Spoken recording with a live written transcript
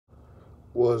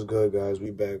What's good, guys?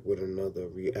 We back with another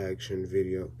reaction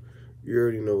video. You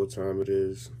already know what time it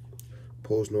is.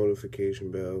 Post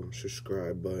notification bell,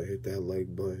 subscribe button, hit that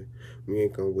like button. We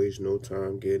ain't gonna waste no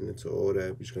time getting into all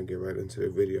that. We just gonna get right into the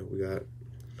video.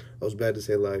 I was about to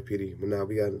say live PD, but now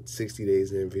we got 60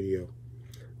 days in video.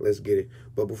 Let's get it.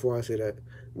 But before I say that,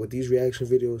 with these reaction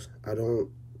videos, I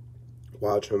don't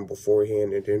watch them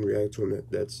beforehand and then react to them.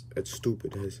 That's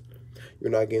stupid.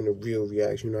 You're not getting a real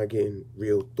reaction. You're not getting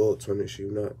real thoughts on this shit.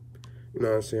 You know what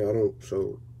I'm saying? I don't,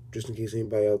 so just in case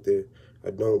anybody out there, I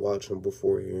don't watch them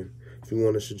beforehand. If you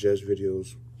want to suggest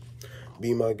videos,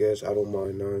 be my guest. I don't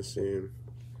mind, you know what I'm saying?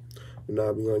 But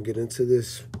now we're going to get into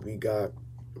this. We got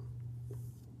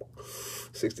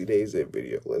 60 days in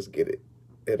video. Let's get it.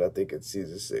 And I think it's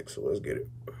season 6, so let's get it.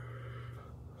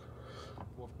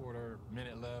 Fourth quarter,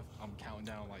 minute left. I'm counting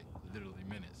down like literally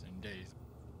minutes and days.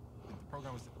 If the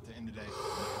program was to end today,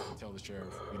 I could tell the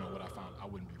sheriff, what I found, I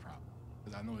wouldn't be proud.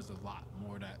 Because I know there's a lot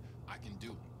more that I can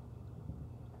do.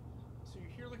 So you're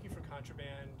here looking for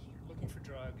contraband, you're looking for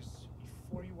drugs.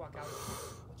 Before you walk out,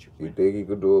 what's your plan? You think you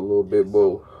could do a little bit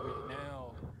both?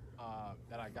 Now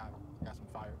that I got some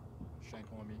fire, shank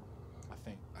on me, I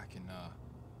think I can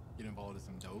get involved in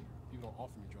some dope. People don't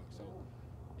offer me drugs, so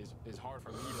it's hard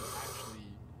for me to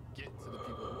actually get to the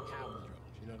people who have the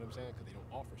drugs. You know what I'm saying? Because they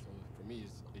don't offer. So for me,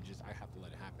 I have to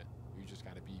let it happen. You just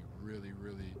got to be really,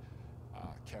 really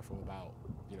careful about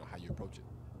how you approach it.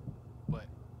 But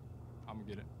I'm gonna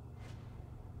get it.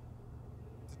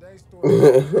 Today's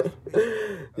story.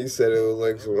 He said it was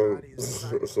like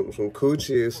some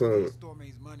coochie or something.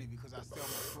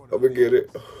 I'm gonna get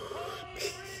it.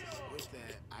 With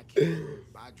that, I can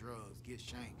buy drugs, get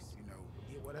shanks,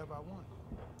 get whatever I want.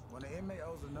 When an inmate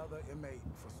owes another inmate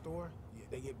for store,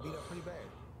 they get beat up pretty bad.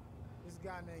 This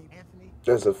guy named Anthony.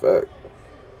 That's a fact.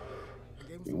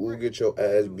 You will get your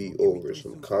ass beat over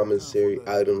some commissary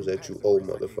items that you owe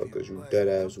motherfuckers. You dead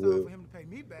ass will.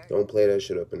 Don't play that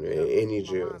shit up in any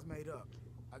jail.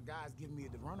 A guy's giving me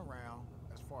the runaround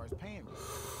as far as paying me.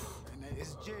 And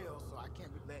it's jail, so I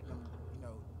can't be letting them,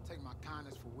 take my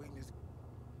kindness for weakness.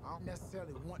 I don't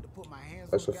necessarily want to put my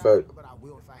hands on the guy, but I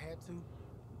will if I had to.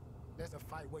 There's a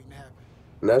fight waiting to happen.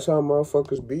 And that's how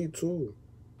motherfuckers be too.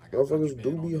 Motherfuckers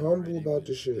do be humble about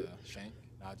this shit. Shank.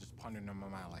 I just pondering in my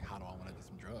mind, like, how do I want to get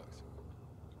some drugs?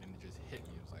 And it just hit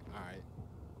me. It was like, all right,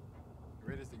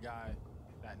 Red is the guy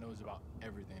that knows about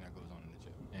everything that goes on in the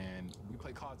gym. And we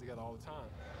play cards together all the time.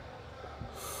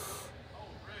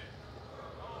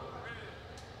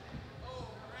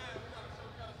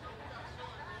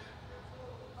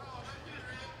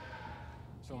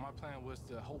 So my plan was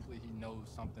to hopefully he knows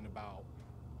something about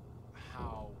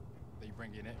how they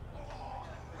bring it in.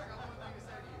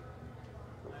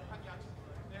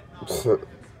 I was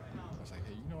like,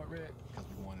 hey, you know what, Red? Because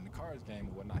we won in the cards game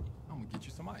or whatnot, I'm gonna get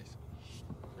you some ice.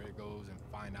 Red goes and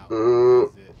find out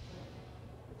what is it.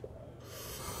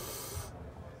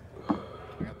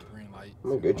 I got the green light. I'm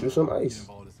gonna get you some ice. Get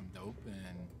involved in some dope,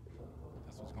 and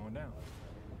that's what's going down.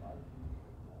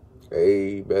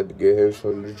 Hey, about to get him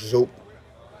some dope.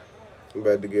 I'm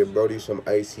about to get Brody some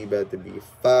ice. He about to be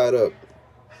fired up.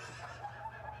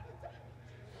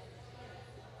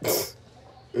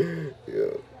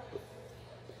 Yeah.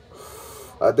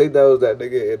 I think that was that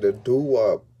nigga in the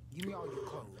doo-wop.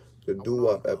 The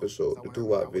doo-wop episode, the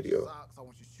doo-wop video. I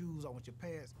want your shoes, I want your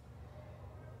pants.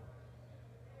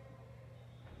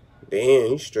 Damn,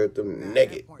 he stripped him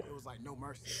naked. It was like no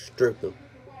mercy. Stripped him.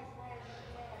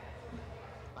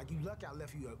 Like you lucky I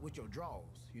left you with your drawers,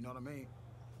 you know what I mean?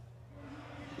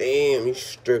 Damn, he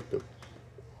stripped him.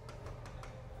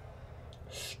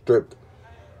 Stripped him.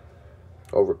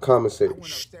 Over commissary.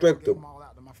 Stripped him. All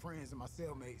out to my friends and my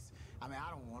cellmates. I mean,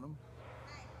 I don't want them.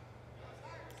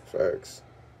 Facts.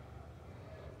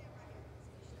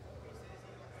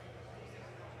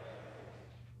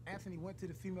 Anthony went to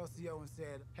the female CO and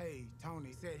said, hey,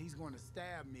 Tony said he's going to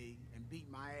stab me and beat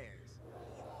my ass.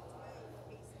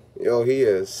 Yo, he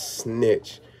a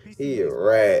snitch. He a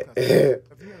rat.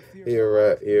 He a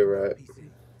rat. He a rat.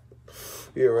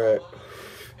 He a rat.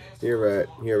 He a rat.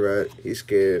 He a rat. He's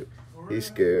scared. He's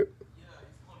scared.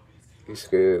 He's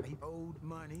scared. He owed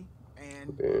money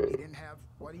and he didn't have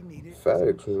what he needed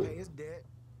Facts, to pay his debt.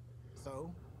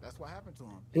 So that's what happened to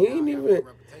him. He ain't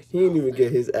even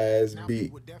get his ass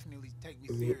beat.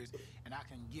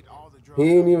 He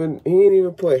ain't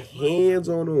even put hands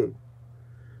on him.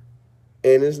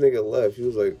 And this nigga left. He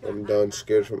was like, I'm done,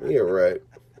 scared from. He a rat.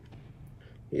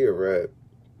 He a rat.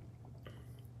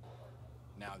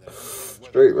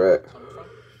 Straight rat.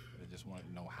 I just want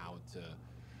to know how to,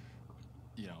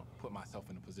 put myself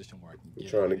in a position where I can You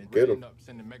Yeah, trying to and get they them. end up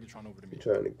sending Megatron over to me. You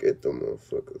trying to get them And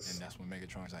motherfuckers. that's when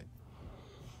Megatron's like,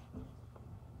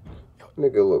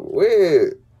 Nigga look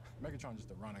weird. Megatron just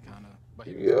a runner kind of. But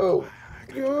he Yo, I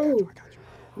got yo. you.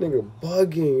 Nigga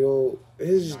bugging, yo.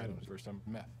 His, Items for some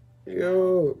meth. And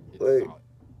yo, now it's like, solid.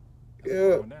 That's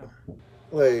yeah, what's going down.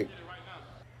 like.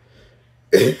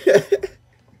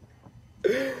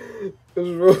 What's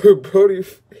wrong with Brody's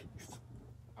face?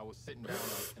 I was sitting down.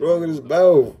 What's wrong with his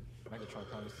mouth? Megatron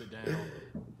come to sit down.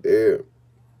 Yeah.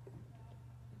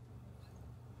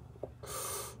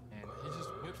 And he just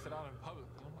whips it out in public.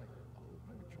 I'm like,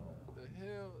 oh, Megatron, what the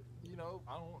hell? You know,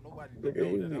 I don't want nobody to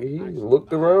know that I'm He actually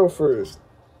looked alive. around first.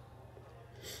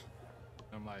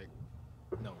 I'm like,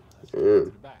 no, let's Yeah. go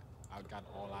to the back. I got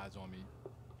all eyes on me.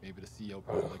 Maybe the CEO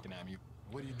probably looking at me.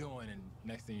 What are you doing? And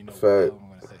next thing you know, what the Fact. hell I'm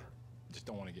gonna say? Just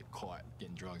don't want to get caught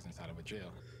getting drugs inside of a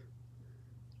jail.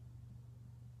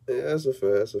 Yeah, that's a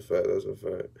fact. That's a fact. That's a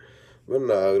fact. But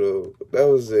nah, though, that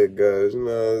was it, guys. You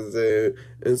know what I'm saying?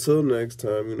 Until next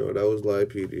time, you know, that was Live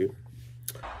PD.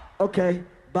 Okay,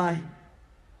 bye.